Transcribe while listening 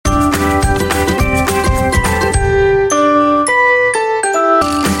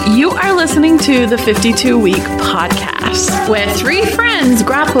to the 52-Week Podcast, where three friends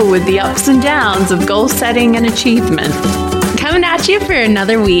grapple with the ups and downs of goal setting and achievement. Coming at you for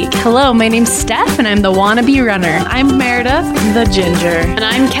another week. Hello, my name's Steph, and I'm the wannabe runner. I'm Meredith, the ginger. And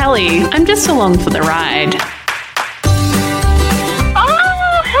I'm Kelly. I'm just along for the ride.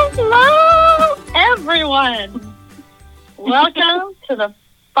 Oh, hello, everyone. Welcome to the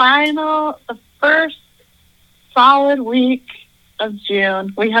first solid week of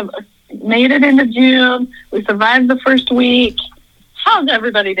June. We have made it into June. We survived the first week. How's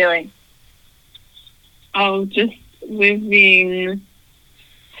everybody doing? Oh, just living,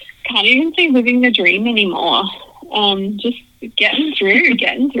 can't even say living the dream anymore. Just getting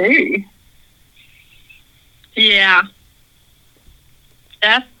through. Yeah.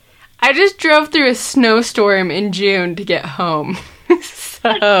 Steph? I just drove through a snowstorm in June to get home.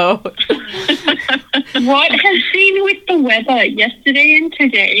 So. What has been with the weather yesterday and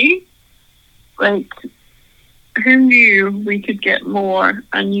today? Like, who knew we could get more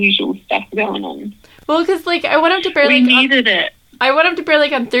unusual stuff going on? Well, because, I went up to Bear Lake. We needed it. I went up to Bear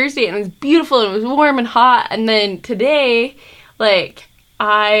Lake on Thursday, and it was beautiful, and it was warm and hot. And then today,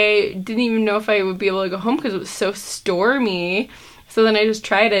 I didn't even know if I would be able to go home because it was so stormy. So then I just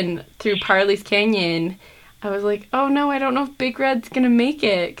tried, and through Parley's Canyon, I was like, oh no, I don't know if Big Red's going to make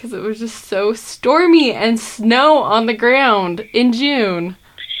it because it was just so stormy and snow on the ground in June.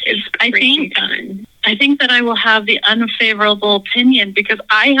 It's crazy fun. I think that I will have the unfavorable opinion because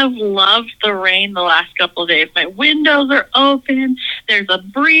I have loved the rain the last couple of days. My windows are open. There's a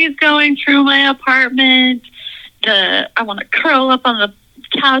breeze going through my apartment. I want to curl up on the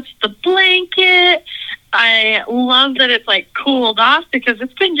couch, the blanket. I love that it's cooled off because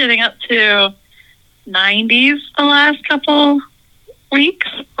it's been getting up to 90s the last couple weeks,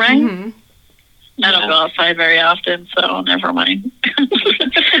 right? Mm-hmm. I don't go outside very often, so never mind.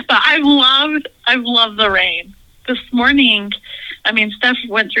 But I've loved the rain. This morning, Steph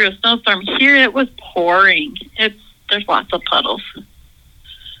went through a snowstorm. Here it was pouring. There's lots of puddles.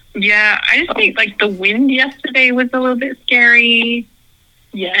 Yeah, I just think the wind yesterday was a little bit scary.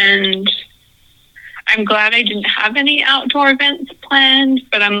 Yeah. And I'm glad I didn't have any outdoor events planned,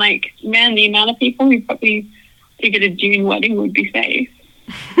 but I'm like, man, the amount of people who probably figured a June wedding would be safe.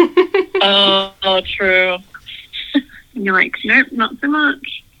 Oh, true. And you're like, nope, not so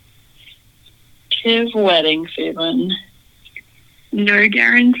much. 'Tis wedding season. No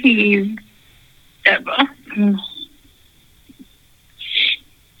guarantees ever.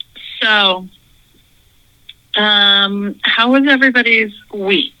 So, how was everybody's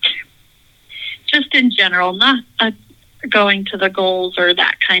week? Just in general, not going to the goals or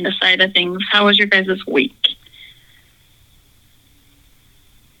that kind of side of things. How was your guys' week?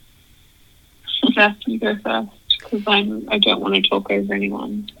 Steph, you go first, because I don't want to talk over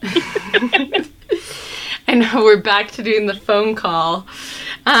anyone. I know, we're back to doing the phone call.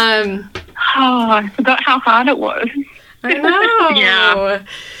 I forgot how hard it was. I know. Yeah.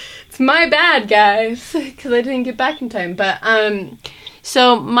 It's my bad, guys, because I didn't get back in time. But,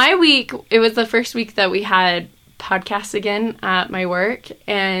 so my week, it was the first week that we had podcasts again at my work.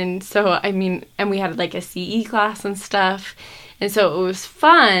 And so, and we had a CE class and stuff. And so it was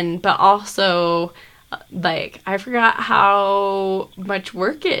fun, but also, I forgot how much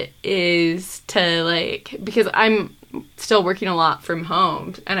work it is to, because I'm still working a lot from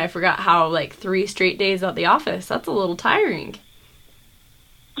home, and I forgot how, 3 straight days at the office, that's a little tiring.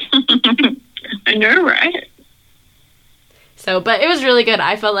 I know, right? So, but it was really good.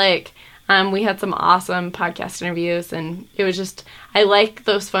 I felt like we had some awesome podcast interviews, and it was just, I like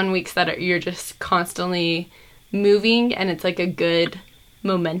those fun weeks that you're just constantly moving, and it's a good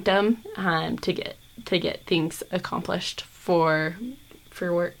momentum to get things accomplished for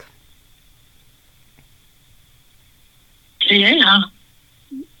work. Yeah.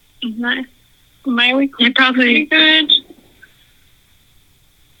 Nice. My week was probably good.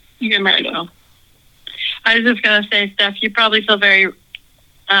 You get married though. I was just going to say, Steph, you probably feel very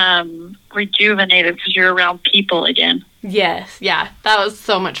rejuvenated because you're around people again. Yes, yeah. That was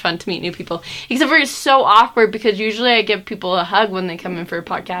so much fun to meet new people. Except for it's so awkward because usually I give people a hug when they come in for a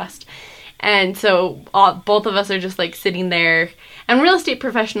podcast. And so both of us are just sitting there. And real estate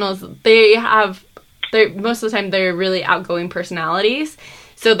professionals, most of the time they're really outgoing personalities.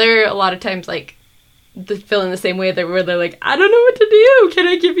 So they're a lot of times feeling the same way where they're like, I don't know what to do. Can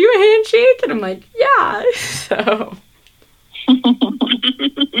I give you a handshake? And I'm like, yeah. So.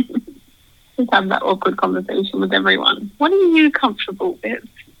 Just have that awkward conversation with everyone. What are you comfortable with?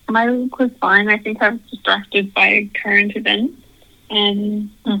 My week was fine. I think I was distracted by current events and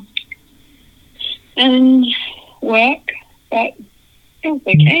work, but it was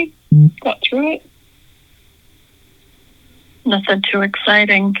okay. got through it. Nothing too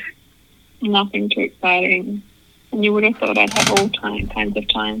exciting. Nothing too exciting. And you would have thought I'd have all kinds of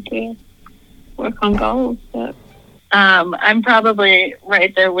time to work on goals, but I'm probably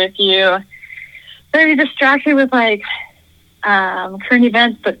right there with you. Very distracted with current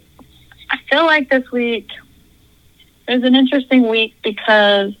events, but I feel like this week was an interesting week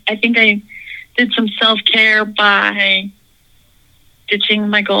because I think I did some self-care by ditching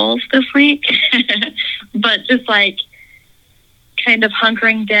my goals this week, but just kind of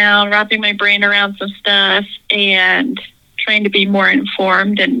hunkering down, wrapping my brain around some stuff and trying to be more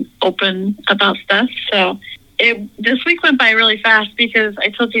informed and open about stuff. So this week went by really fast because I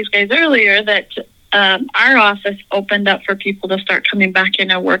told you guys earlier that our office opened up for people to start coming back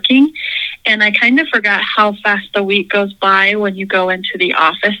in and working. And I kind of forgot how fast the week goes by when you go into the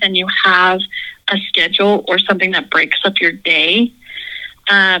office and you have a schedule or something that breaks up your day.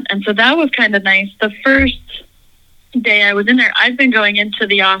 And so that was kind of nice. The first day I was in there, I've been going into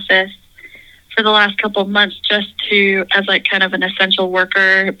the office for the last couple of months just as kind of an essential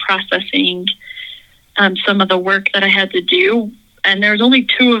worker, processing some of the work that I had to do. And there was only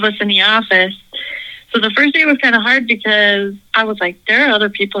 2 of us in the office. So the first day was kind of hard because I was like, there are other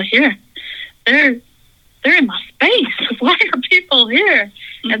people here. They're in my space. Why are people here?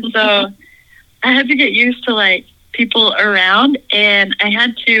 And so I had to get used to people around, and I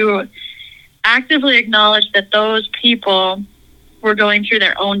had to actively acknowledge that those people were going through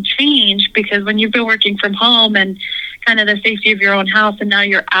their own change, because when you've been working from home and kind of the safety of your own house, and now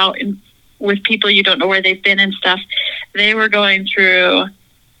you're out with people you don't know where they've been and stuff, they were going through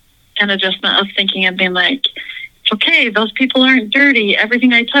an adjustment of thinking and being like, okay, those people aren't dirty.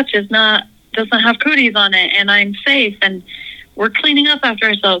 Everything I touch doesn't have cooties on it, and I'm safe, and we're cleaning up after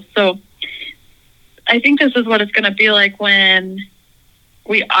ourselves. So I think this is what it's going to be like when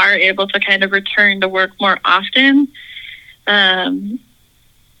we are able to kind of return to work more often. We're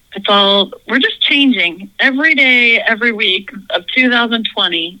just changing every day, every week of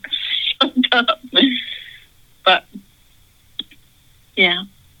 2020. But yeah,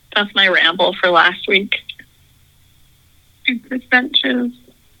 that's my ramble for last week. It's adventures,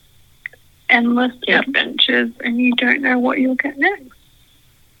 endless adventures, and you don't know what you'll get next.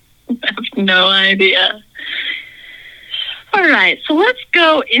 I have no idea. All right, so let's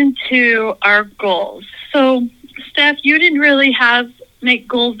go into our goals. So, Steph, you didn't really make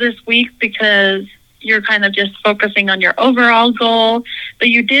goals this week because you're kind of just focusing on your overall goal, but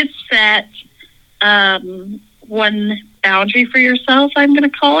you did set one boundary for yourself, I'm going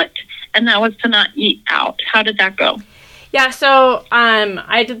to call it, and that was to not eat out. How did that go? Yeah, so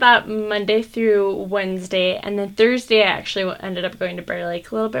I did that Monday through Wednesday, and then Thursday I actually ended up going to Bear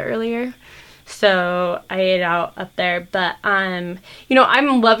Lake a little bit earlier. So I ate out up there. But, I'm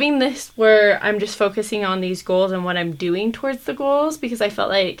loving this where I'm just focusing on these goals and what I'm doing towards the goals, because I felt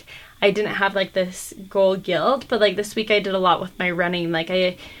like I didn't have, this goal guilt. But, this week I did a lot with my running.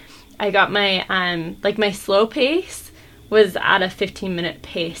 I got my, my slow pace was at a 15-minute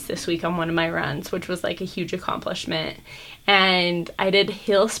pace this week on one of my runs, which was, a huge accomplishment. And I did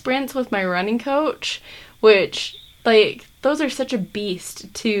hill sprints with my running coach, which, those are such a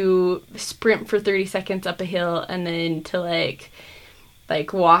beast to sprint for 30 seconds up a hill and then to,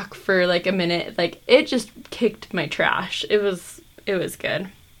 walk for, a minute. It just kicked my trash. It was good.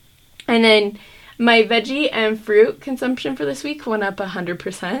 And then my veggie and fruit consumption for this week went up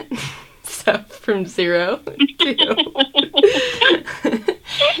 100%. So from 0 to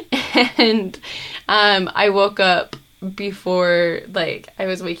and I woke up before, I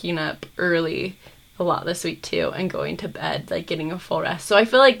was waking up early a lot this week too, and going to bed, getting a full rest. So I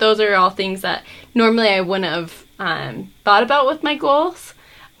feel like those are all things that normally I wouldn't have thought about with my goals,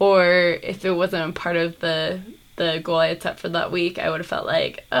 or if it wasn't a part of the goal I had set for that week, I would have felt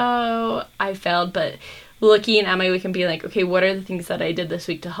oh, I failed. But looking at my week and being okay, what are the things that I did this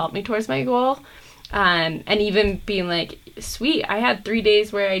week to help me towards my goal? And even being sweet, I had 3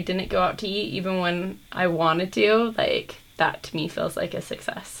 days where I didn't go out to eat even when I wanted to. That to me feels like a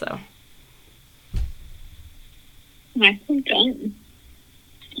success. So nicely done.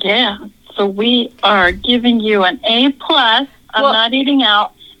 Yeah. So we are giving you an A+ on not eating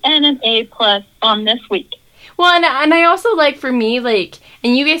out and an A+ on this week. Well, and I also for me,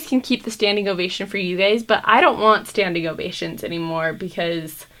 and you guys can keep the standing ovation for you guys, but I don't want standing ovations anymore,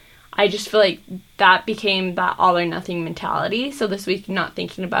 because I just feel like that became that all or nothing mentality. So this week, not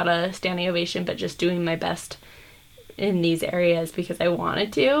thinking about a standing ovation, but just doing my best in these areas because I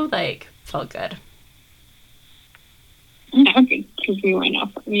wanted to, felt good. Okay, because we went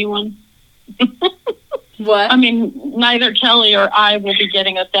off a new one. What? I mean, neither Kelly or I will be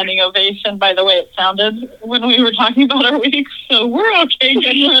getting a standing ovation by the way it sounded when we were talking about our weeks, so we're okay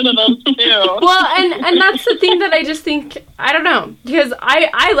getting rid of those too. Well, and that's the thing that I just think, I don't know, because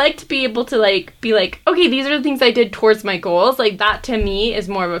I like to be able to, like, be like, okay, these are the things I did towards my goals. Like, that to me is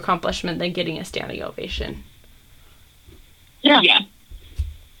more of an accomplishment than getting a standing ovation. Yeah.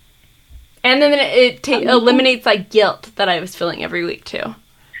 And then it eliminates, like, guilt that I was feeling every week, too.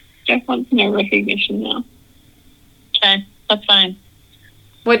 Jeff wants no recognition now. Okay, that's fine.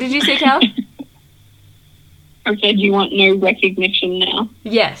 What did you say, Cal? I said you want no recognition now.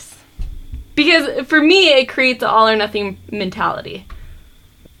 Yes. Because for me, it creates an all or nothing mentality.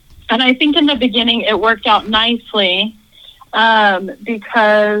 And I think in the beginning it worked out nicely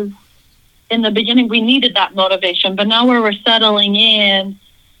because in the beginning we needed that motivation. But now where we're settling in,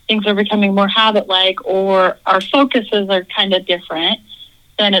 things are becoming more habit-like or our focuses are kind of different,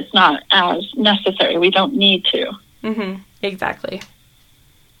 then it's not as necessary. We don't need to. Mm-hmm. Exactly.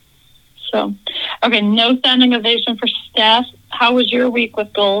 So, okay, no standing ovation for Steph. How was your week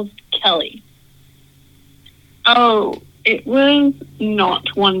with goals, Kelly? Oh, it was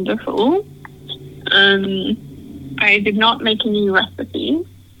not wonderful. I did not make a new recipe,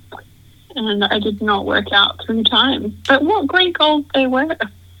 and I did not work out 3 times. But what great goals they were!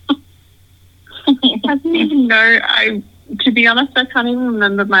 I didn't even know. To be honest, I can't even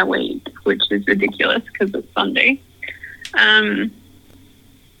remember my week, which is ridiculous because it's Sunday.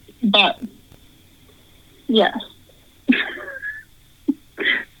 But yes,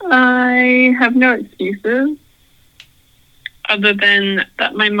 I have no excuses other than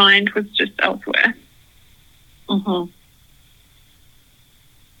that my mind was just elsewhere. Mm-hmm.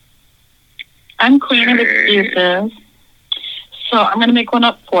 I'm queen of excuses, so I'm going to make one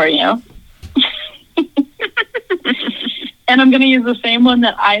up for you. And I'm going to use the same one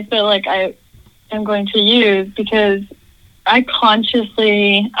that I feel like I am going to use because I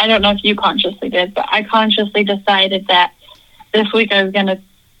don't know if you consciously did, but I consciously decided that this week I was going to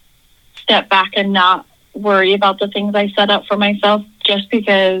step back and not worry about the things I set up for myself just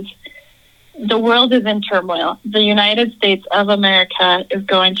because the world is in turmoil. The United States of America is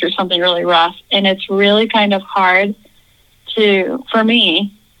going through something really rough, and it's really kind of hard for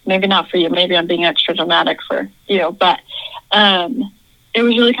me, maybe not for you, maybe I'm being extra dramatic for you, but it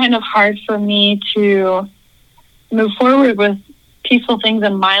was really kind of hard for me to move forward with peaceful things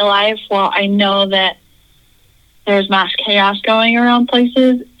in my life while I know that there's mass chaos going around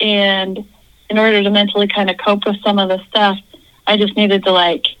places. And in order to mentally kind of cope with some of the stuff, I just needed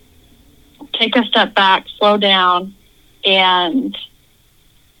to take a step back, slow down, and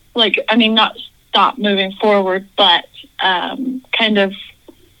not stop moving forward, but kind of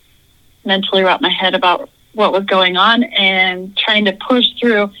mentally wrap my head about what was going on and trying to push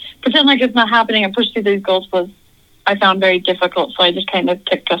through, pretend like it's not happening and push through these goals I found very difficult. So I just kind of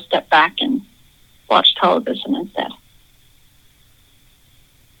took a step back and watched television instead.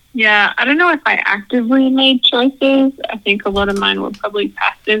 Yeah, I don't know if I actively made choices. I think a lot of mine were probably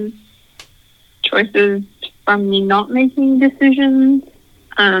passive choices from me not making decisions.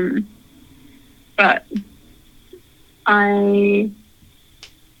 But I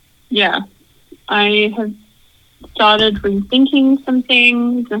have started rethinking some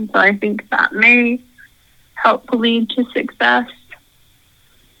things, and so I think that may help lead to success,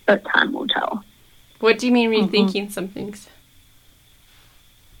 but time will tell. What do you mean rethinking some things?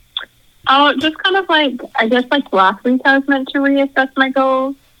 Oh, just kind of I guess last week I was meant to reassess my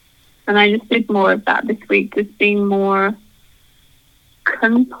goals, and I just did more of that this week, just being more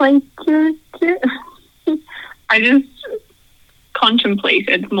contemplative. I just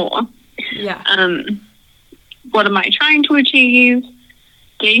contemplated more. Yeah. What am I trying to achieve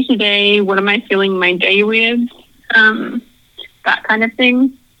day to day? What am I filling my day with? That kind of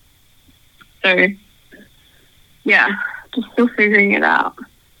thing. So, yeah, just still figuring it out.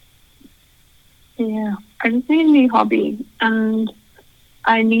 Yeah, I just need a new hobby, and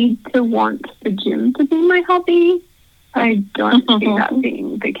I need to want the gym to be my hobby. I don't see that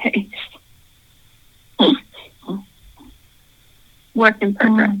being the case. Work in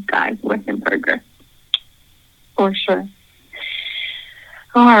progress, guys. Work in progress. For sure.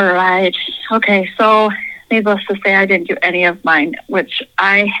 All right. Okay, so needless to say, I didn't do any of mine, which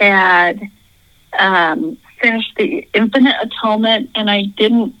I had finished the Infinite Atonement, and I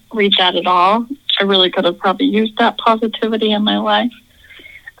didn't read that at all. I really could have probably used that positivity in my life.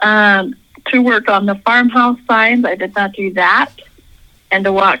 To work on the farmhouse signs, I did not do that. And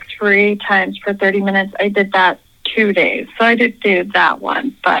to walk 3 times for 30 minutes, I did that 2 days. So I did do that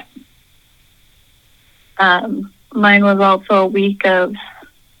one, but mine was also a week of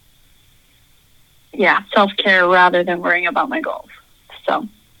self-care rather than worrying about my goals. So,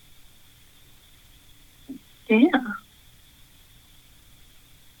 yeah.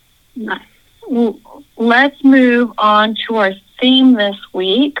 Nice. Well, let's move on to our theme this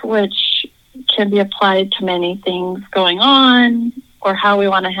week, which can be applied to many things going on or how we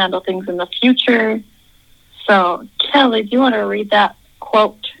want to handle things in the future. So, Kelly, do you want to read that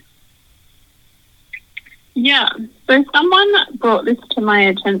quote? Yeah. So someone brought this to my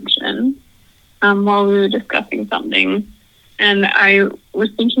attention while we were discussing something, and I was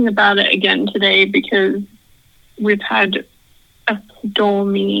thinking about it again today because we've had a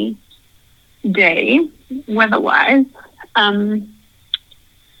stormy day weather-wise.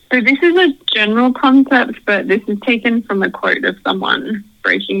 So this is a general concept, but this is taken from a quote of someone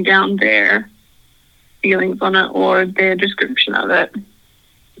breaking down their feelings on it or their description of it.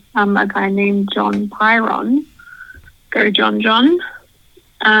 A guy named John Pyron. Go John.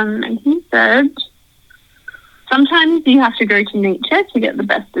 And he said, sometimes you have to go to nature to get the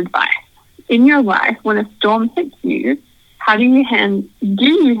best advice. In your life, when a storm hits you, how do you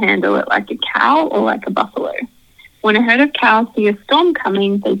handle it like a cow or like a buffalo? When a herd of cows see a storm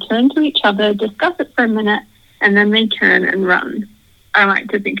coming, they turn to each other, discuss it for a minute, and then they turn and run. I like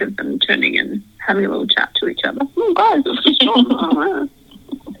to think of them turning and having a little chat to each other. Oh, guys, it's a storm.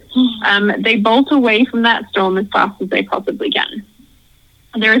 They bolt away from that storm as fast as they possibly can.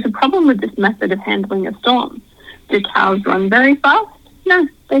 There is a problem with this method of handling a storm. Do cows run very fast? No,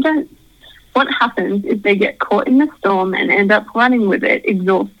 they don't. What happens is they get caught in the storm and end up running with it,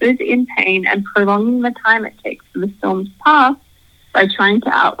 exhausted, in pain, and prolonging the time it takes for the storm to pass by trying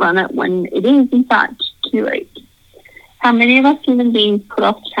to outrun it when it is, in fact, too late. How many of us human beings put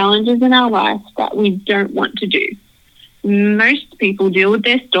off challenges in our life that we don't want to do? Most people deal with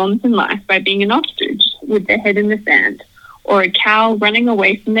their storms in life by being an ostrich with their head in the sand, or a cow running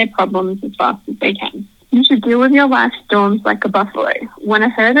away from their problems as fast as they can. You should deal with your life storms like a buffalo. When a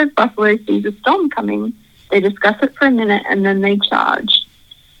herd of buffalo sees a storm coming, they discuss it for a minute and then they charge.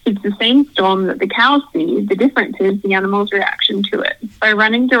 It's the same storm that the cows see. The difference is the animal's reaction to it. By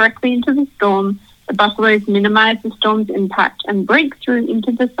running directly into the storm, the buffaloes minimize the storm's impact and break through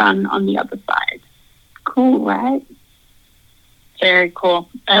into the sun on the other side. Cool, right? Very cool.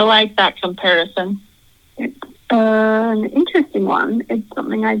 I like that comparison. It's an interesting one. It's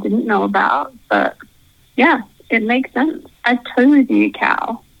something I didn't know about, but yeah, it makes sense. I totally be a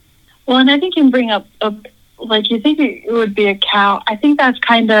cow. Well, and I think you bring up, like, you think it would be a cow. I think that's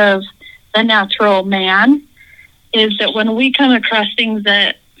kind of the natural man, is that when we come across things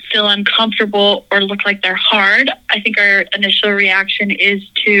that feel uncomfortable or look like they're hard, I think our initial reaction is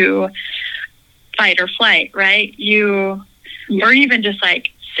to fight or flight, right? Or even just like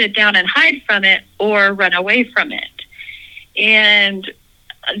sit down and hide from it or run away from it. And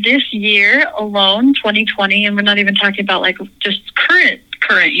this year alone, 2020, and we're not even talking about like just current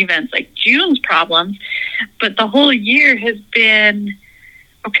events like June's problems, but the whole year has been,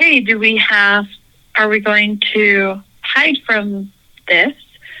 okay, are we going to hide from this,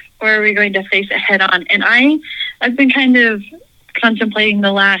 or are we going to face it head on? And I've been kind of contemplating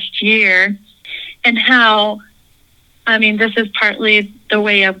the last year and how, I mean, this is partly the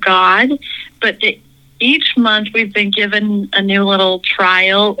way of God, but each month we've been given a new little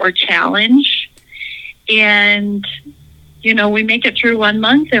trial or challenge. And, you know, we make it through one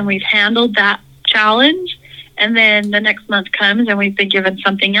month and we've handled that challenge. And then the next month comes and we've been given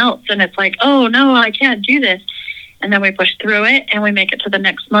something else. And it's like, oh, no, I can't do this. And then we push through it and we make it to the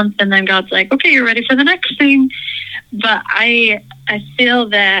next month. And then God's like, okay, you're ready for the next thing. But I feel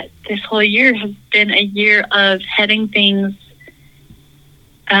that this whole year has been a year of heading things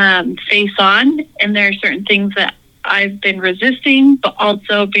face on. And there are certain things that I've been resisting, but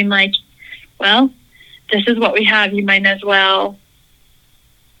also being like, well, this is what we have. You might as well.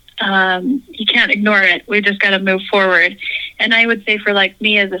 You can't ignore it. We just got to move forward. And I would say for like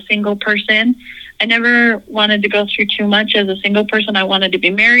me as a single person, I never wanted to go through too much as a single person. I wanted to be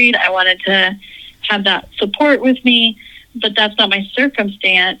married. I wanted to have that support with me, but that's not my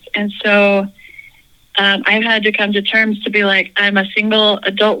circumstance. And so I've had to come to terms to be like, I'm a single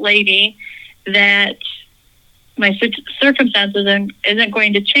adult lady, that my circumstances isn't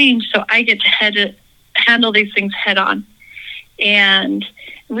going to change. So I get to handle these things head on. And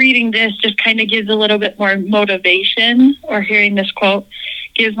reading this just kind of gives a little bit more motivation, or hearing this quote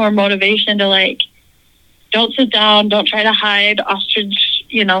gives more motivation to like, don't sit down, don't try to hide, ostrich,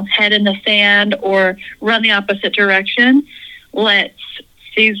 head in the sand, or run the opposite direction. Let's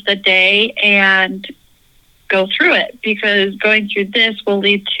seize the day and go through it, because going through this will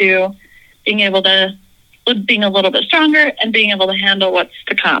lead to being a little bit stronger and being able to handle what's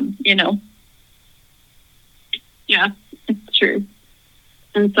to come, Yeah, it's true.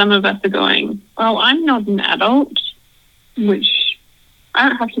 And some of us are going, well, I'm not an adult, which I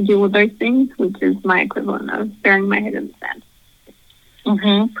don't have to deal with those things, which is my equivalent of burying my head in the sand.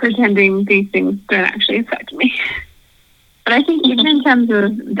 Mm-hmm. Pretending these things don't actually affect me. But I think even in terms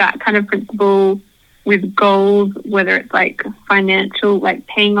of that kind of principle with goals, whether it's like financial, like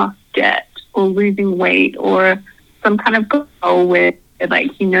paying off debt or losing weight or some kind of goal where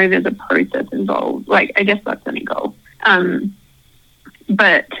like, you know, there's a process involved. Like, I guess that's any goal.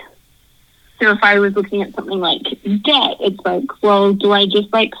 But so if I was looking at something like debt, it's like, well, do I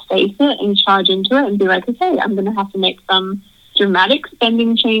just like face it and charge into it and be like, okay, I'm going to have to make some dramatic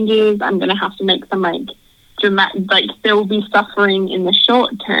spending changes. I'm going to have to make some like dramatic, like there will be suffering in the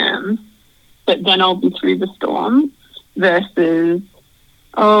short term, but then I'll be through the storm versus,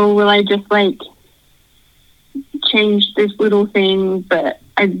 oh, will I just like change this little thing, but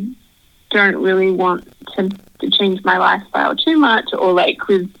I don't really want to change my lifestyle too much, or like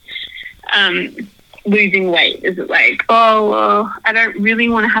with losing weight, is it like, oh, well, I don't really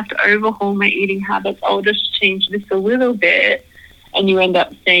want to have to overhaul my eating habits, I'll just change this a little bit, and you end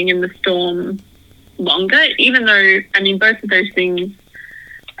up staying in the storm longer, even though, I mean, both of those things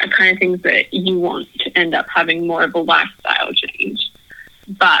are kind of things that you want to end up having more of a lifestyle change.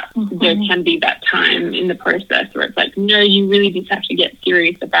 But there can be that time in the process where it's like, no, you really just have to get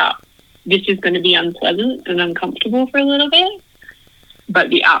serious about this is going to be unpleasant and uncomfortable for a little bit, but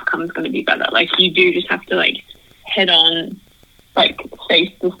the outcome is going to be better. Like, you do just have to, like, head on, like,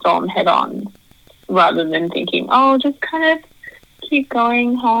 face the storm head on, rather than thinking, oh, just kind of keep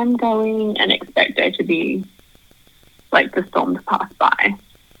going how I'm going and expect there to be, like, the storm to pass by.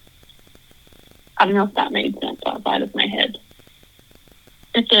 I don't know if that made sense outside of my head.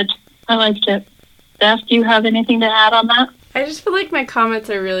 It did. I liked it. Steph, do you have anything to add on that? I just feel like my comments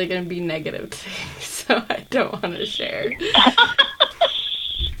are really going to be negative today, so I don't want to share.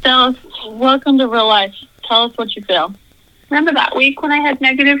 Dallas, welcome to real life. Tell us what you feel. Remember that week when I had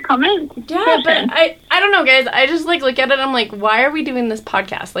negative comments? Yeah, but I don't know, guys. I just, like, look at it and I'm like, why are we doing this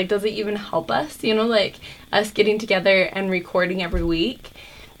podcast? Like, does it even help us? You know, like, us getting together and recording every week?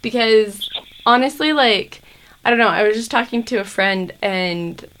 Because, honestly, like, I don't know. I was just talking to a friend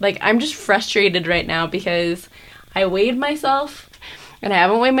and, like, I'm just frustrated right now because I weighed myself and I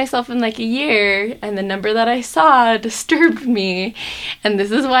haven't weighed myself in like a year, and the number that I saw disturbed me, and this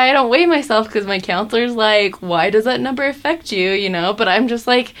is why I don't weigh myself, because my counselor's like, why does that number affect you, you know? But I'm just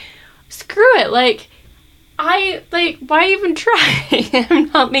like, screw it, like, why even try? I'm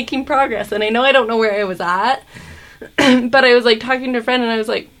not making progress, and I know I don't know where I was at, but I was like talking to a friend, and I was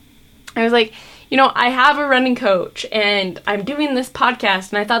like, you know, I have a running coach, and I'm doing this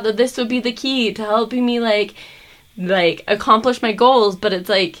podcast, and I thought that this would be the key to helping me, like accomplish my goals, but it's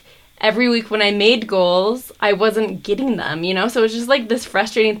like, every week when I made goals, I wasn't getting them, you know? So it's just, like, this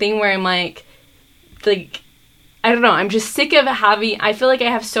frustrating thing where I'm like, I don't know, I'm just sick of I feel like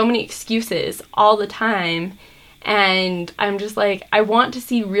I have so many excuses all the time, and I'm just like, I want to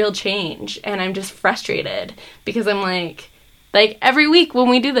see real change, and I'm just frustrated, because I'm like, every week when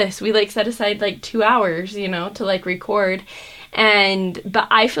we do this, we, like, set aside, like, 2 hours, you know, to, like, record, but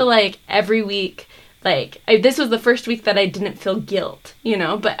I feel like every week, like, this was the first week that I didn't feel guilt, you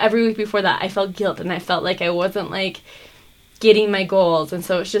know, but every week before that, I felt guilt, and I felt like I wasn't, like, getting my goals, and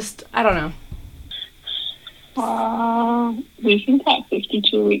so it's just, I don't know. We can cut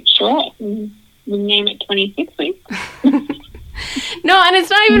 52 weeks short and name it 26 weeks. No, and it's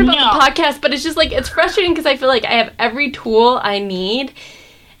not even about the podcast, but it's just, like, it's frustrating because I feel like I have every tool I need,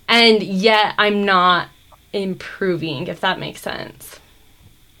 and yet I'm not improving, if that makes sense.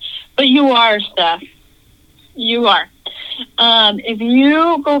 But you are, Steph. You are. If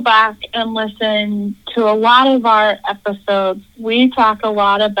you go back and listen to a lot of our episodes, we talk a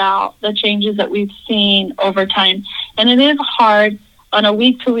lot about the changes that we've seen over time. And it is hard on a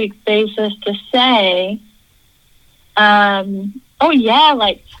week-to-week basis to say, oh, yeah,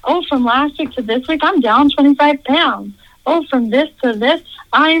 like, oh, from last week to this week, I'm down 25 pounds. Oh, from this to this,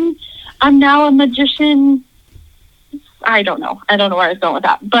 I'm now a magician. I don't know where I was going with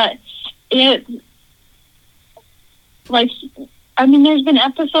that. But it, like, I mean, there's been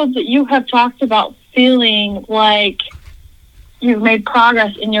episodes that you have talked about feeling like you've made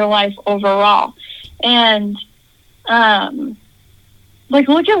progress in your life overall. And, like,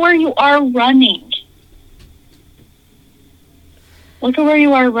 look at where you are running. Look at where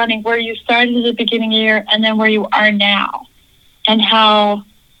you are running, where you started at the beginning of the year and then where you are now. And how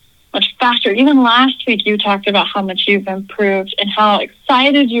much faster. Even last week you talked about how much you've improved and how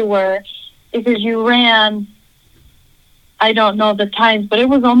excited you were because you ran, I don't know the times, but it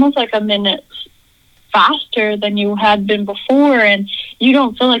was almost like a minute faster than you had been before, and you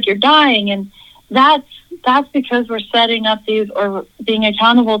don't feel like you're dying. And that's because we're setting up these, or being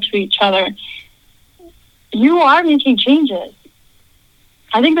accountable to each other. You are making changes.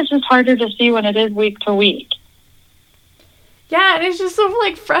 I think it's just harder to see when it is week to week. Yeah, and it's just so,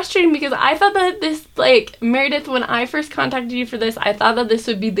 like, frustrating because I thought that this, like, Meredith, when I first contacted you for this, I thought that this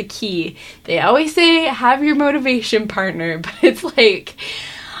would be the key. They always say, have your motivation partner, but it's like,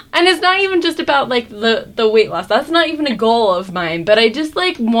 and it's not even just about, like, the weight loss. That's not even a goal of mine, but I just,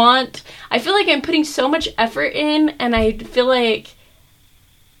 like, I feel like I'm putting so much effort in, and I feel like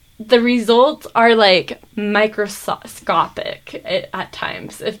the results are, like, microscopic at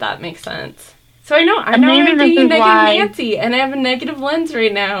times, if that makes sense. So I know I'm thinking negative Nancy, and I have a negative lens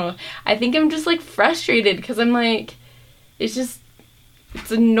right now. I think I'm just, like, frustrated because I'm like, it's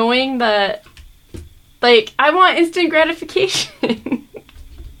annoying that, like, I want instant gratification.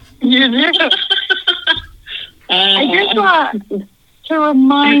 You do. I just want to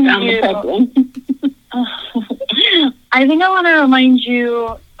remind you. I think I want to remind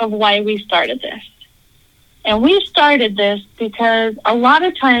you of why we started this. And we started this because a lot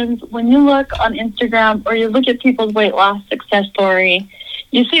of times when you look on Instagram or you look at people's weight loss success story,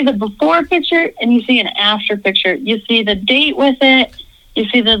 you see the before picture and you see an after picture. You see the date with it, you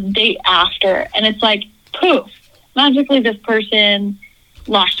see the date after, and it's like, poof, magically this person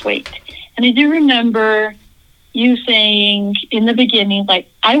lost weight. And I do remember you saying in the beginning, like,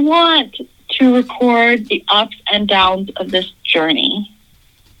 I want to record the ups and downs of this journey.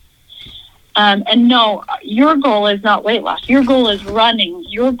 And no, your goal is not weight loss. Your goal is running.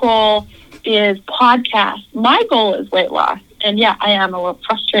 Your goal is podcast. My goal is weight loss. And yeah, I am a little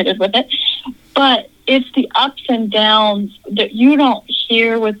frustrated with it. But it's the ups and downs that you don't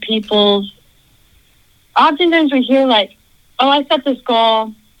hear with people's. Oftentimes we hear like, oh, I set this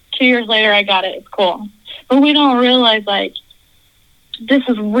goal. 2 years later, I got it. It's cool. But we don't realize, like, this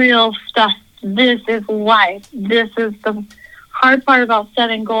is real stuff. This is life. This is the hard part about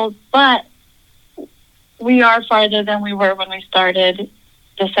setting goals. But we are farther than we were when we started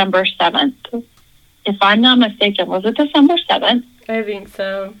December 7th. If I'm not mistaken, was it December 7th? I think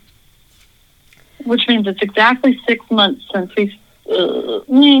so. Which means it's exactly 6 months since we...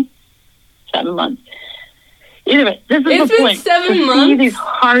 7 months. Either way, this is it's the point. It's been 7 months? See these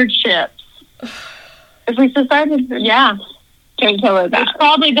hardships. If we decided... Yeah. Can't tell her that. It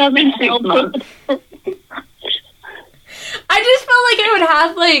probably doesn't help. I just felt like I would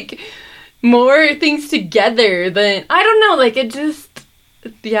have, like, more things together than... I don't know, like, it just...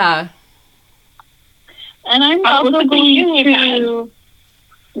 Yeah. And I'm also going to...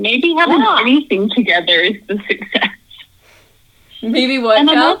 Maybe having anything together is the success. Maybe what? And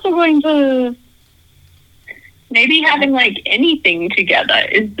I'm also going to... Maybe having, like, anything together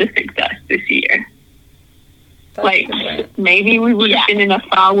is the success this year. That's like, maybe we would have been in a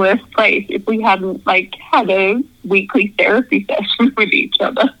far worse place if we hadn't, like, had a weekly therapy session with each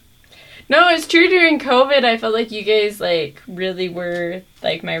other. No, it's true. During COVID, I felt like you guys, like, really were,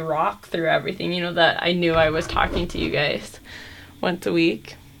 like, my rock through everything. You know, that I knew I was talking to you guys once a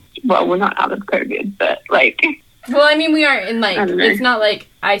week. Well, we're not out of COVID, but, like... Well, I mean, we aren't in, like, it's not, like,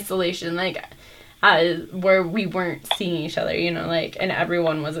 isolation, like, where we weren't seeing each other, you know, like, and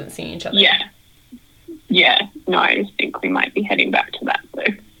everyone wasn't seeing each other. Yeah. Yeah. No, I just think we might be heading back to that, so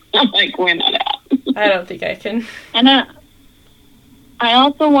I'm like, we're not out. I don't think I can. And I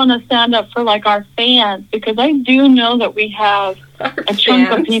also want to stand up for, like, our fans, because I do know that we have a chunk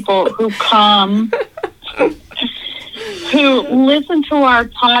of people who come, who listen to our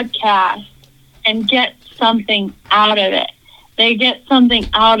podcast and get something out of it. They get something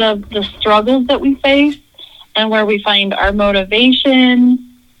out of the struggles that we face and where we find our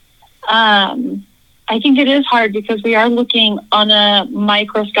motivation. I think it is hard because we are looking on a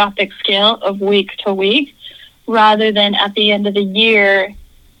microscopic scale of week to week rather than at the end of the year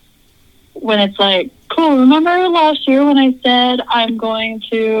when it's like, cool, remember last year when I said I'm going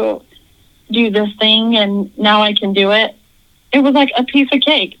to do this thing and now I can do it? It was like a piece of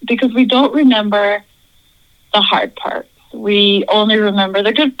cake because we don't remember the hard parts. We only remember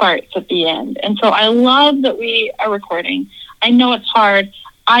the good parts at the end. And so I love that we are recording. I know it's hard.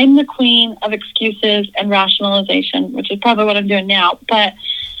 I'm the queen of excuses and rationalization, which is probably what I'm doing now. But,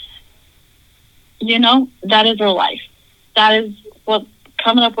 you know, that is real life. That is what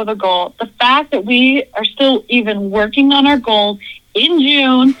coming up with a goal. The fact that we are still even working on our goals in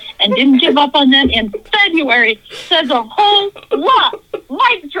June and didn't give up on them in February says a whole lot.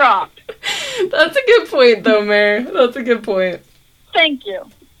 Mic drop. That's a good point, though, Mare. That's a good point. Thank you.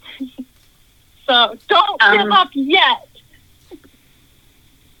 So don't give up yet.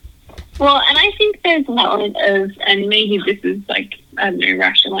 Well, and I think there's an element of, and maybe this is like, I don't know,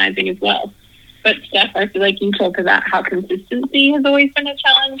 rationalizing as well. But Steph, I feel like you talk about how consistency has always been a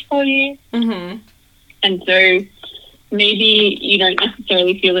challenge for you. Mm-hmm. And so maybe you don't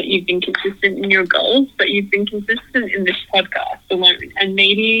necessarily feel that you've been consistent in your goals, but you've been consistent in this podcast alone. And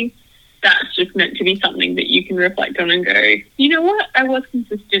maybe that's just meant to be something that you can reflect on and go, you know what, I was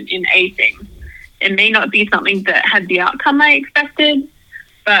consistent in a thing. It may not be something that had the outcome I expected,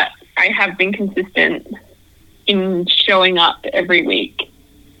 but I have been consistent in showing up every week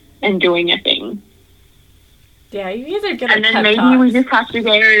and doing a thing. Yeah, you guys are good and at pep talks. And then maybe we just have to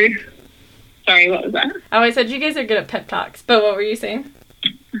go... Sorry, what was that? Oh, I said you guys are good at pep talks, but what were you saying?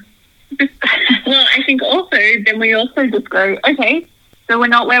 Well, I think also, then we also just go, okay, so we're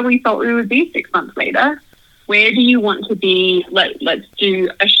not where we thought we would be 6 months later. Where do you want to be? Let's do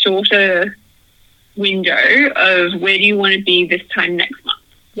a shorter window of where do you want to be this time next month?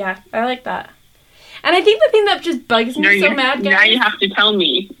 Yeah, I like that. And I think the thing that just bugs me so mad, guys... Now you have to tell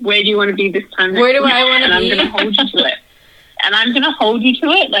me, where do you want to be this time next Where do month? I want to be? And I'm going to hold you to it. And I'm going to hold you to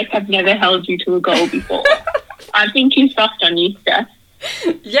it like I've never held you to a goal before. I've been too soft on you, Steph.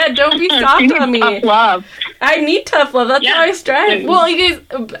 Yeah, don't be soft on me. Tough love. I need tough love. That's how I strive. Yeah. Well, you guys,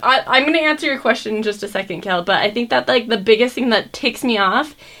 I'm going to answer your question in just a second, Kel, but I think that, like, the biggest thing that ticks me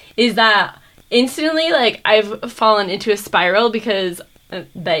off is that instantly, like, I've fallen into a spiral because,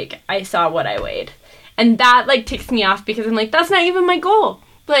 like, I saw what I weighed. And that, like, ticks me off because I'm like, that's not even my goal.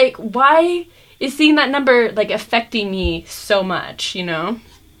 Like, why is seeing that number, like, affecting me so much, you know?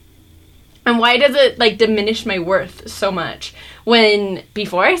 And why does it, like, diminish my worth so much when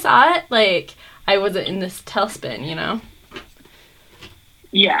before I saw it, like, I wasn't in this tailspin, you know?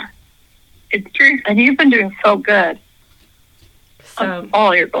 Yeah, it's true. And you've been doing so good on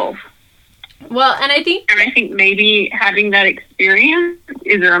all your goals. Well, and I think maybe having that experience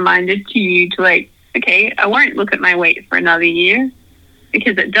is a reminder to you to, like, okay, I won't look at my weight for another year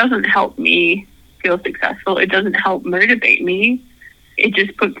because it doesn't help me feel successful. It doesn't help motivate me. It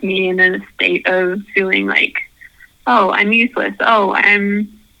just puts me in a state of feeling like, oh, I'm useless. Oh,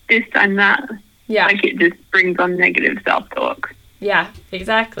 I'm this, I'm that. Yeah. Like it just brings on negative self-talk. Yeah,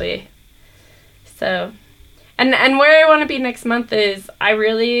 exactly. So, and where I want to be next month is I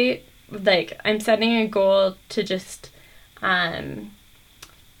really, like, I'm setting a goal to just, I'm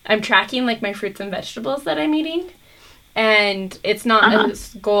tracking, like, my fruits and vegetables that I'm eating. And it's not a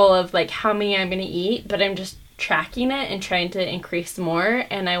goal of, like, how many I'm going to eat, but I'm just tracking it and trying to increase more.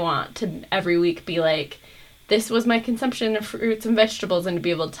 And I want to every week be like, this was my consumption of fruits and vegetables, and to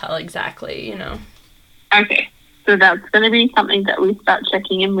be able to tell exactly, you know. Okay. So that's going to be something that we start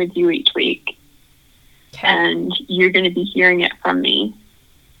checking in with you each week. Okay. And you're going to be hearing it from me.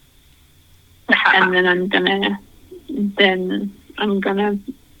 And then I'm going to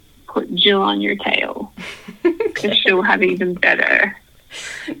put Jill on your tail because she'll have even better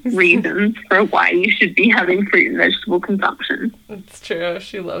reasons for why you should be having fruit and vegetable consumption. It's true.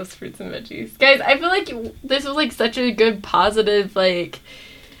 She loves fruits and veggies. Guys, I feel like this was, like, such a good, positive, like,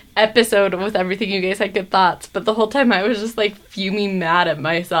 episode with everything. You guys had good thoughts, but the whole time I was just, like, fuming mad at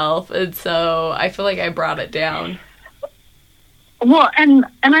myself, and so I feel like I brought it down. Well, and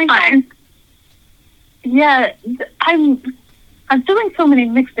I'm feeling so many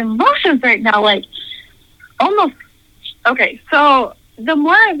mixed emotions right now, like, almost, okay, so the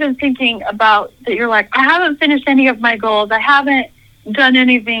more I've been thinking about that, you're like, I haven't finished any of my goals, I haven't done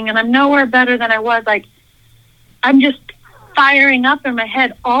anything, and I'm nowhere better than I was, like, I'm just firing up in my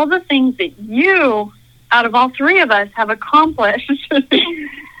head all the things that you, out of all three of us, have accomplished.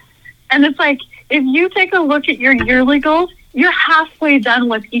 And it's like, if you take a look at your yearly goals, you're halfway done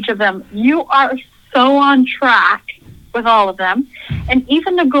with each of them. You are so on track with all of them. And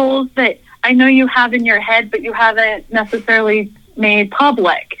even the goals that I know you have in your head, but you haven't necessarily made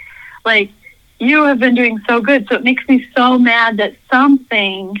public, like, you have been doing so good. So it makes me so mad that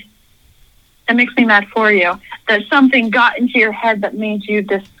it makes me mad for you, that something got into your head that made you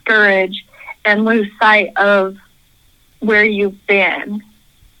discouraged and lose sight of where you've been,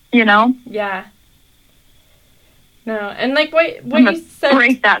 you know? Yeah. No, and, like, what you said...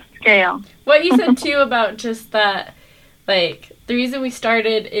 break that scale. What you said, too, about just that, like, the reason we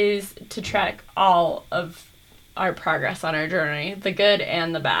started is to track all of our progress on our journey, the good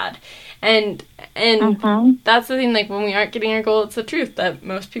and the bad. And that's the thing, like, when we aren't getting our goal, it's the truth that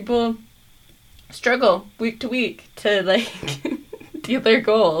most people struggle week to week to, like, do their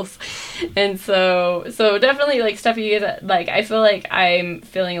goals. And so definitely, like, stuff you guys, like, I feel like I'm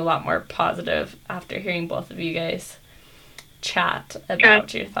feeling a lot more positive after hearing both of you guys chat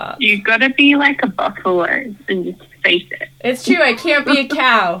about your thoughts. You gotta be like a buffalo and just face it. It's true, I can't be a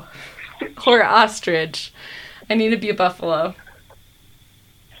cow. Or ostrich. I need to be a buffalo.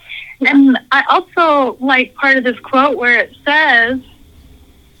 And I also like part of this quote where it says,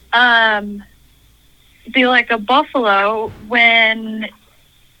 be like a buffalo when,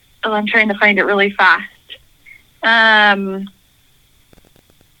 I'm trying to find it really fast.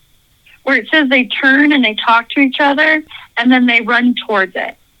 Where it says they turn and they talk to each other and then they run towards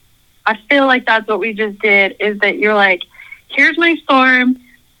it. I feel like that's what we just did, is that you're like, here's my storm.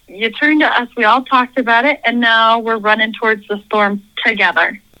 You turned to us. We all talked about it. And now we're running towards the storm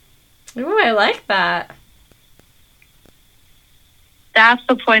together. Ooh, I like that. That's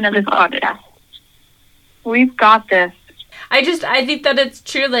the point of this podcast. We've got this. I think that it's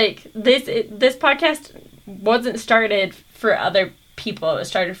true. Like, this podcast wasn't started for other people. It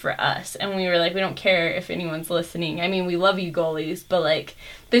started for us. And we were like, we don't care if anyone's listening. I mean, we love you goalies, but like,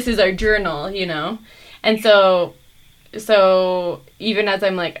 this is our journal, you know? And so even as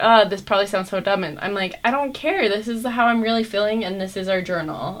I'm like, oh, this probably sounds so dumb, and I'm like, I don't care. This is how I'm really feeling, and this is our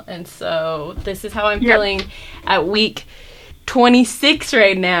journal. And so this is how I'm feeling at week 26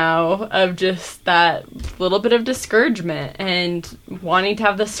 right now, of just that little bit of discouragement and wanting to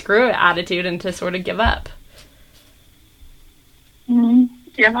have the screw it attitude and to sort of give up. Mm-hmm.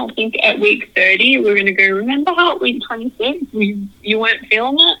 Yeah, I think at week 30 we're going to go, remember how at week 26 you weren't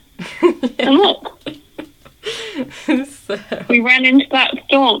feeling it? And look. So. We ran into that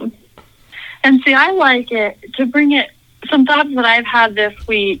storm. And see, I like it to bring it. Some thoughts that I've had this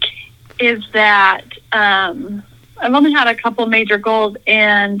week is that I've only had a couple major goals,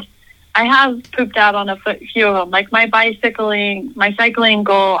 and I have pooped out on a few of them. Like my cycling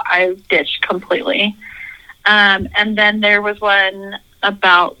goal, I ditched completely. And then there was one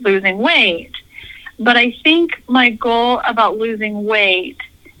about losing weight. But I think my goal about losing weight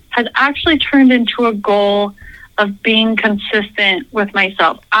has actually turned into a goal of being consistent with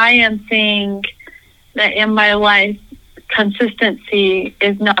myself. I am seeing that in my life, consistency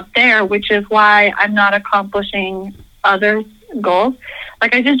is not there, which is why I'm not accomplishing other goals.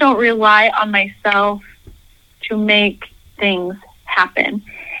 Like, I just don't rely on myself to make things happen.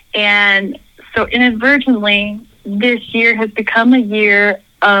 And so inadvertently, this year has become a year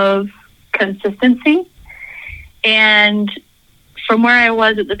of consistency. And from where I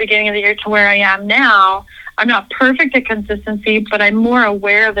was at the beginning of the year to where I am now, I'm not perfect at consistency, but I'm more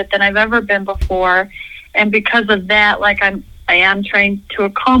aware of it than I've ever been before. And because of that, like I am trying to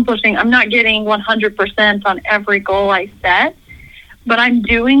accomplishing, I'm not getting 100% on every goal I set, but I'm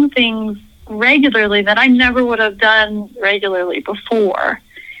doing things regularly that I never would have done regularly before.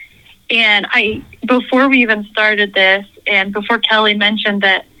 And before we even started this, and before Kelly mentioned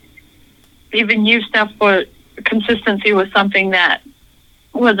that even you, Steph, consistency was something that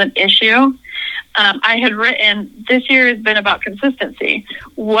was an issue, I had written, this year has been about consistency.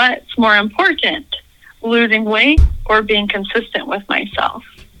 What's more important, losing weight or being consistent with myself?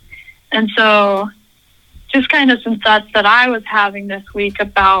 And so just kind of some thoughts that I was having this week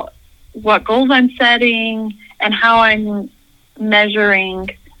about what goals I'm setting and how I'm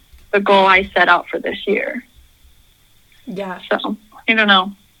measuring the goal I set out for this year. Yeah. So, I don't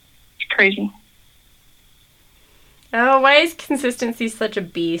know. It's crazy. Oh, why is consistency such a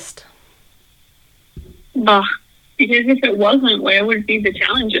beast? Ugh. Because if it wasn't, where would be the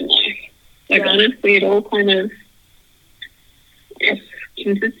challenge in life? Like, honestly, it all kind of, if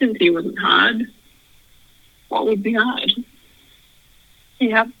consistency wasn't hard, what would be hard?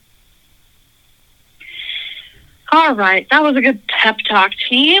 Yep. All right. That was a good pep talk,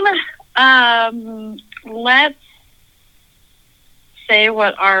 team. Let's say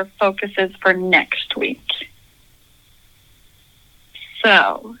what our focus is for next week.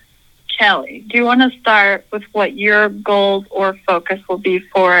 So, Kelly, do you want to start with what your goals or focus will be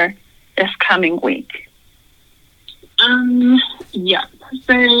for this coming week? Yeah.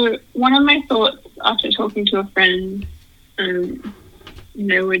 So one of my thoughts after talking to a friend,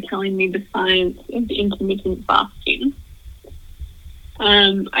 they were telling me the science of intermittent fasting.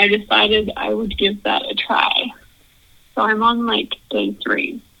 I decided I would give that a try. So I'm on like day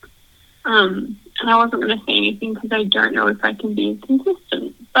 3. And I wasn't going to say anything because I don't know if I can be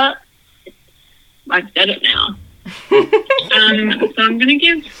consistent, but I've said it now. So I'm going to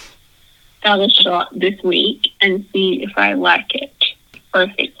give that a shot this week and see if I like it or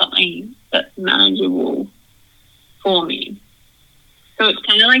if it's something that's manageable for me. So it's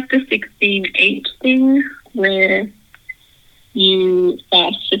kind of like the 16-8 thing where you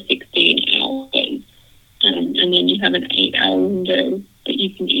fast for 16 hours and then you have an 8-hour window that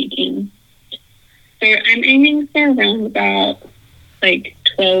you can eat in. So I'm aiming for around about like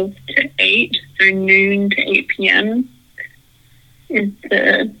 12 to 8, so noon to 8 p.m. is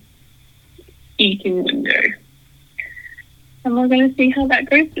the eating window. And we're going to see how that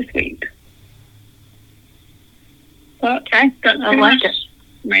goes this week. But Okay, I like it.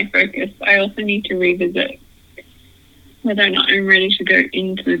 my focus. I also need to revisit whether or not I'm ready to go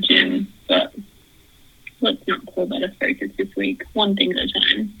into the gym, but let's not call that a focus this week. One thing at a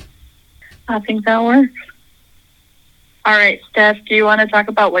time. I think that works. All right, Steph, do you want to talk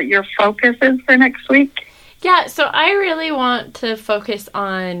about what your focus is for next week? Yeah, so I really want to focus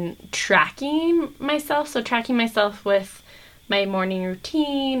on tracking myself. So tracking myself with my morning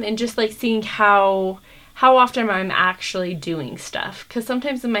routine and just like seeing how often I'm actually doing stuff. Because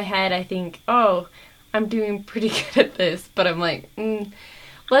sometimes in my head I think, oh, I'm doing pretty good at this. But I'm like,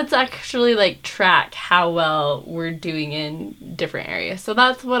 let's actually like track how well we're doing in different areas. So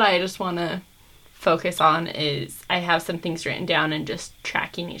that's what I just want to focus on, is I have some things written down and just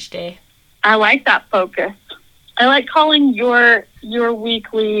tracking each day. I like that focus. I like calling your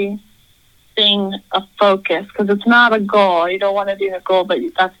weekly thing a focus, because it's not a goal. You don't want to do a goal, but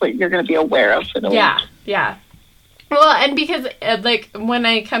that's what you're going to be aware of for the week. Yeah. Well, and because like when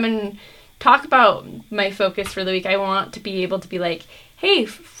I come and talk about my focus for the week, I want to be able to be like, hey,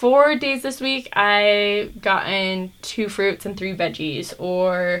 4 days this week I got in 2 fruits and 3 veggies,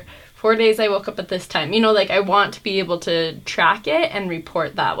 or 4 days I woke up at this time. You know, like I want to be able to track it and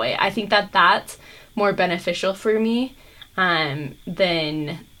report that way. I think that that's more beneficial for me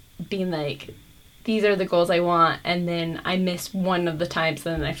than being like, these are the goals I want, and then I miss one of the times,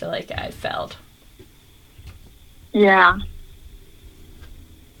 and then I feel like I failed. Yeah.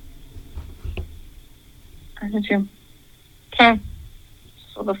 I did too. Okay.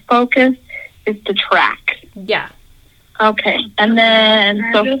 So the focus is to track. Yeah. Okay. And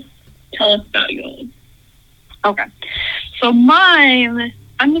then, so Just tell us about yours. okay. So mine,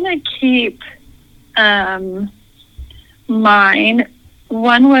 I'm going to keep mine.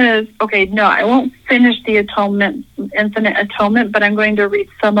 One was, I won't finish the Infinite Atonement, but I'm going to read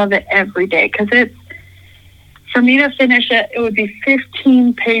some of it every day, because for me to finish it, it would be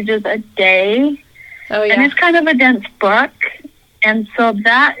 15 pages a day. Oh, yeah. And it's kind of a dense book. And so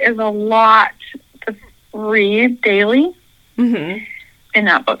that is a lot to read daily in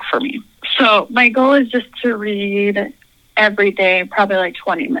that book for me. So my goal is just to read every day, probably like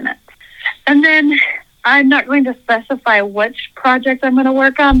 20 minutes. And then I'm not going to specify which project I'm going to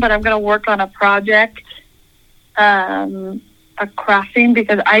work on, but I'm going to work on a project, a crafting,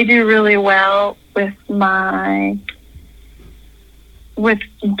 because I do really well with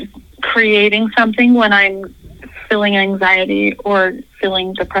creating something when I'm feeling anxiety or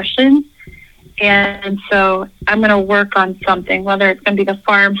feeling depression. And so I'm going to work on something, whether it's going to be the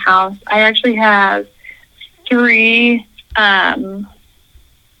farmhouse. I actually have 3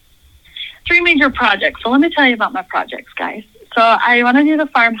 major projects. So let me tell you about my projects, guys. So I want to do the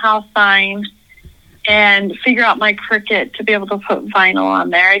farmhouse sign and figure out my Cricut to be able to put vinyl on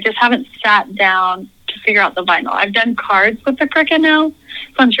there. I just haven't sat down to figure out the vinyl. I've done cards with the Cricut now, so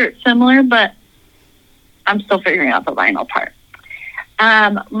I'm sure it's similar, but I'm still figuring out the vinyl part.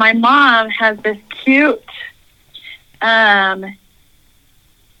 My mom has this cute,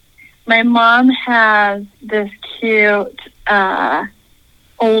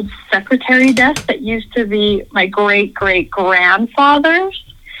 old secretary desk that used to be my great-great-grandfather's,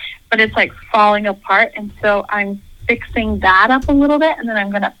 but it's like falling apart. And so I'm fixing that up a little bit, and then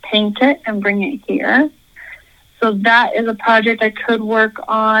I'm going to paint it and bring it here. So that is a project I could work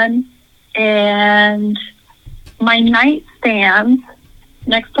on. And my nightstands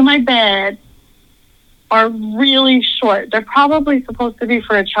next to my bed are really short. They're probably supposed to be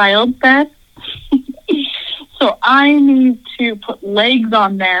for a child's bed. So I need to put legs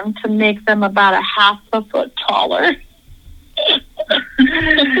on them to make them about a half a foot taller.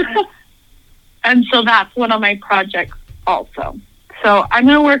 And so that's one of my projects also. So I'm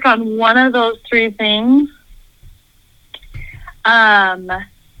going to work on one of those 3 things. I'm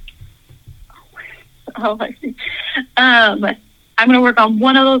going to work on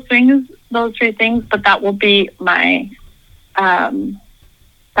one of those 3 things, but that will be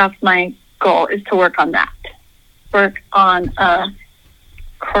that's my goal, is to work on that. Work on a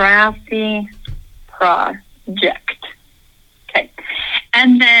crafty project. Okay.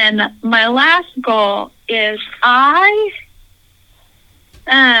 And then my last goal is I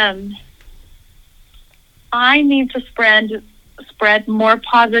need to spread more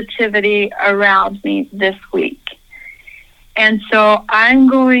positivity around me this week. And so I'm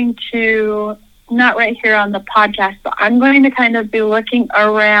going to, not right here on the podcast, but I'm going to kind of be looking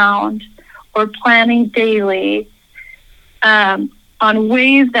around or planning daily on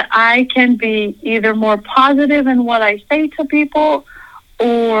ways that I can be either more positive in what I say to people,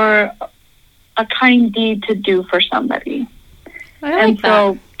 or a kind deed to do for somebody. I like that.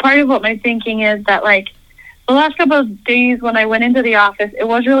 So part of what my thinking is that, like, the last couple of days when I went into the office, it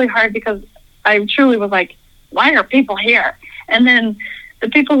was really hard because I truly was like, why are people here? And then the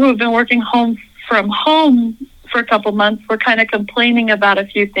people who have been working from home for a couple months were kind of complaining about a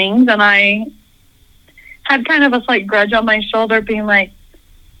few things, and I had kind of a slight grudge on my shoulder being like,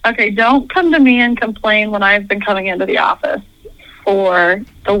 okay, don't come to me and complain when I've been coming into the office for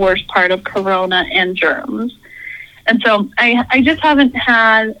the worst part of corona and germs. And so I just haven't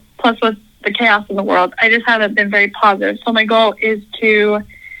had, plus with the chaos in the world, I just haven't been very positive. So my goal is to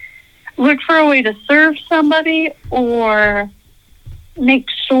look for a way to serve somebody or make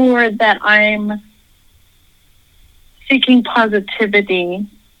sure that I'm seeking positivity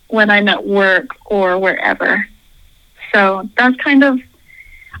when I'm at work or wherever. So that's kind of,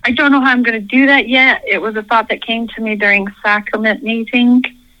 I don't know how I'm going to do that yet. It was a thought that came to me during sacrament meeting,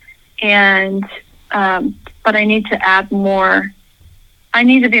 and but I need to add more. I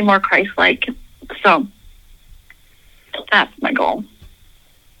need to be more Christ-like. So that's my goal.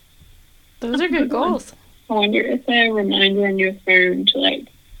 Those are good goals. I wonder if there's a reminder on your phone to, like,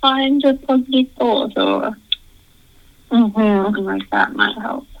 find a positive thought or something like that might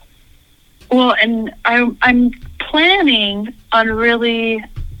help. Well, and I'm planning on really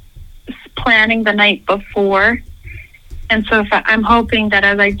planning the night before. And so I'm hoping that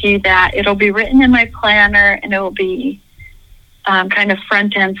as I do that, it'll be written in my planner and it will be kind of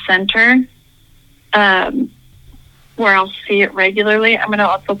front and center where I'll see it regularly. I'm going to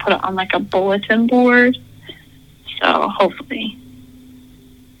also put it on like a bulletin board. So hopefully.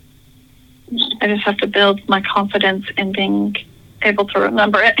 I just have to build my confidence in being able to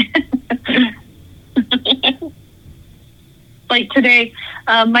remember it. Like today,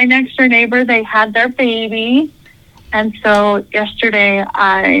 my next door neighbor, they had their baby. And so yesterday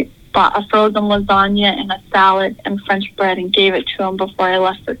I bought a frozen lasagna and a salad and French bread and gave it to them before I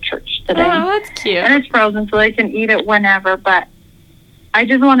left for church today. Oh, that's cute. And it's frozen so they can eat it whenever. But I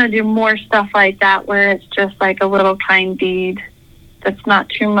just want to do more stuff like that where it's just like a little kind deed that's not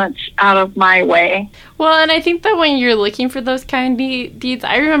too much out of my way. Well, and I think that when you're looking for those kind deeds,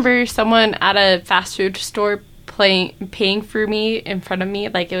 I remember someone at a fast food store paying for me in front of me,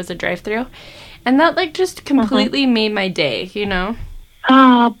 like it was a drive-thru, and that like just completely made my day, you know?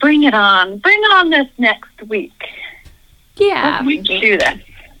 Oh, bring it on. Bring on this next week. Yeah. We can do this.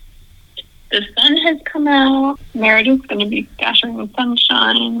 The sun has come out. Meredith's going to be scattering with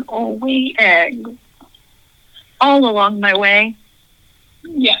sunshine, always eggs, all along my way.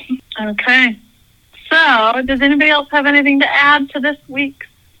 Yeah. Okay. So, does anybody else have anything to add to this week's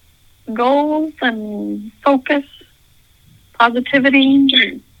goals and focus,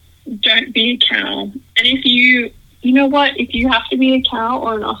 positivity? Don't be a cow. And if you know what, if you have to be a cow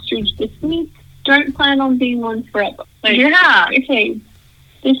or an ostrich this week, don't plan on being one forever. Like, yeah. Okay,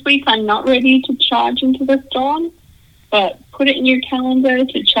 this week I'm not ready to charge into the storm, but put it in your calendar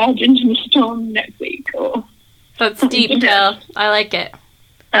to charge into the storm next week. Or that's deep, Jill. I like it.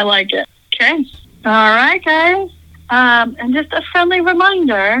 I like it. Okay. All right, guys. And just a friendly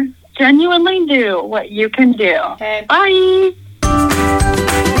reminder, genuinely do what you can do. Okay. Bye.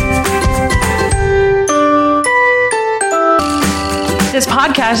 This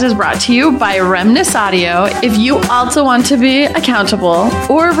podcast is brought to you by Remnus Audio. If you also want to be accountable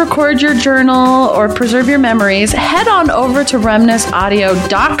or record your journal or preserve your memories, head on over to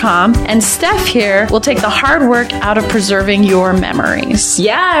remnusaudio.com and Steph here will take the hard work out of preserving your memories.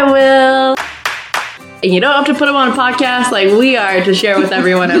 Yeah, I will. And you don't have to put them on a podcast like we are to share with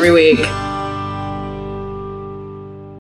everyone every week.